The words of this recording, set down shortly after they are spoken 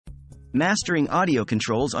Mastering audio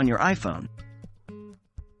controls on your iPhone.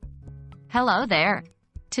 Hello there.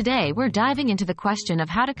 Today we're diving into the question of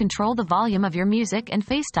how to control the volume of your music and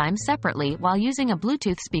FaceTime separately while using a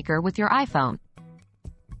Bluetooth speaker with your iPhone.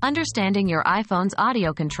 Understanding your iPhone's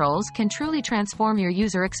audio controls can truly transform your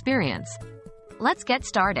user experience. Let's get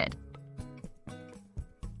started.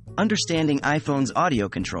 Understanding iPhone's audio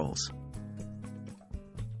controls.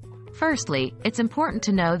 Firstly, it's important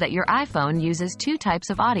to know that your iPhone uses two types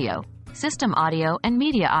of audio: system audio and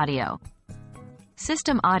media audio.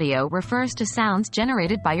 System audio refers to sounds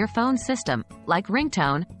generated by your phone system, like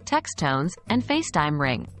ringtone, text tones, and FaceTime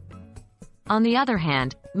ring. On the other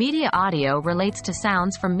hand, media audio relates to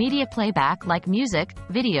sounds from media playback like music,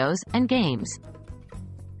 videos, and games.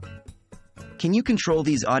 Can you control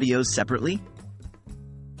these audios separately?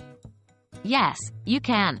 Yes, you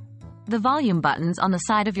can. The volume buttons on the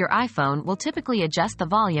side of your iPhone will typically adjust the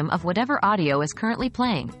volume of whatever audio is currently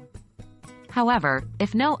playing. However,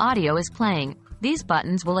 if no audio is playing, these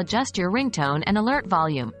buttons will adjust your ringtone and alert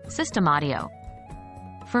volume, system audio.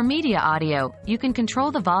 For media audio, you can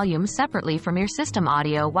control the volume separately from your system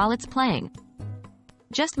audio while it's playing.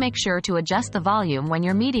 Just make sure to adjust the volume when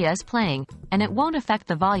your media is playing, and it won't affect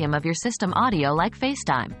the volume of your system audio like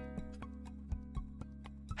FaceTime.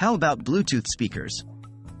 How about Bluetooth speakers?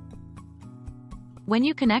 When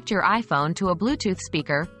you connect your iPhone to a Bluetooth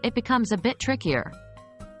speaker, it becomes a bit trickier.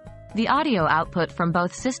 The audio output from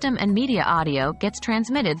both system and media audio gets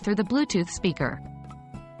transmitted through the Bluetooth speaker.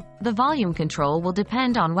 The volume control will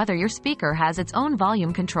depend on whether your speaker has its own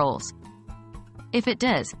volume controls. If it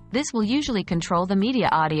does, this will usually control the media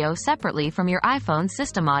audio separately from your iPhone's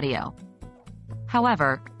system audio.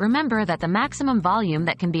 However, remember that the maximum volume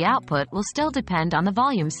that can be output will still depend on the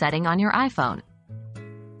volume setting on your iPhone.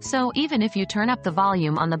 So even if you turn up the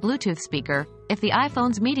volume on the Bluetooth speaker, if the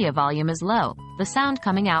iPhone's media volume is low, the sound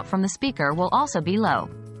coming out from the speaker will also be low.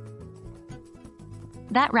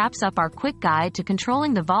 That wraps up our quick guide to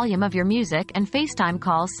controlling the volume of your music and FaceTime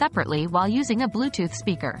calls separately while using a Bluetooth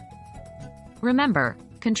speaker. Remember,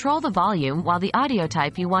 control the volume while the audio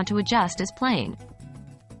type you want to adjust is playing.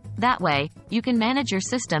 That way, you can manage your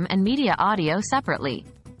system and media audio separately.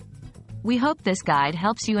 We hope this guide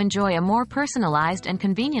helps you enjoy a more personalized and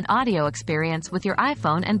convenient audio experience with your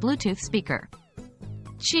iPhone and Bluetooth speaker.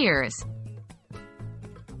 Cheers!